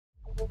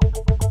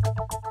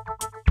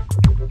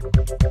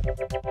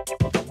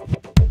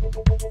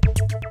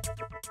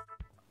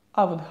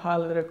I would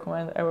highly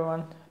recommend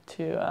everyone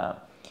to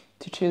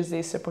choose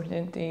this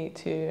opportunity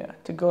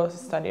to go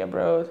study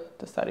abroad,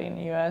 to study in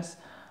the US,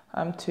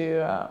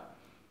 to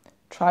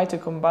try to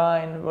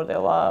combine what they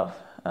love,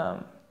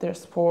 their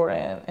sport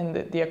and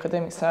the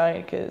academic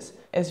side, because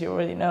as you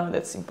already know,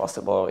 that's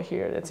impossible over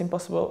here. That's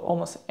impossible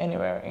almost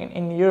anywhere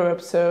in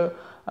Europe. So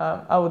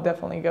I would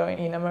definitely go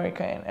in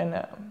America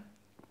and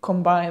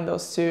combine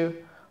those two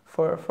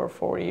for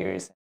 4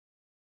 years.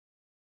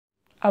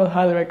 I would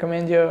highly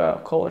recommend your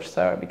college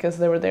star because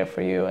they were there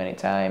for you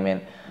anytime,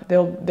 and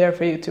they're there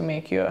for you to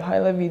make you a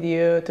highlight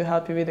video, to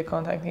help you with the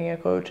contacting your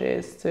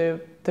coaches, to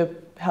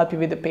help you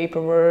with the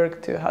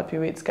paperwork, to help you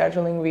with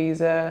scheduling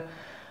visa,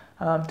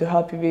 to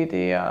help you with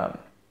the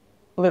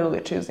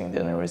literally choosing the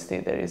university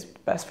that is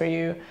best for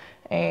you,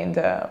 and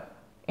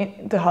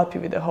to help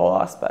you with the whole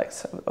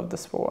aspects of the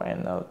sport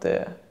and of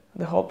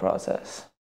the whole process.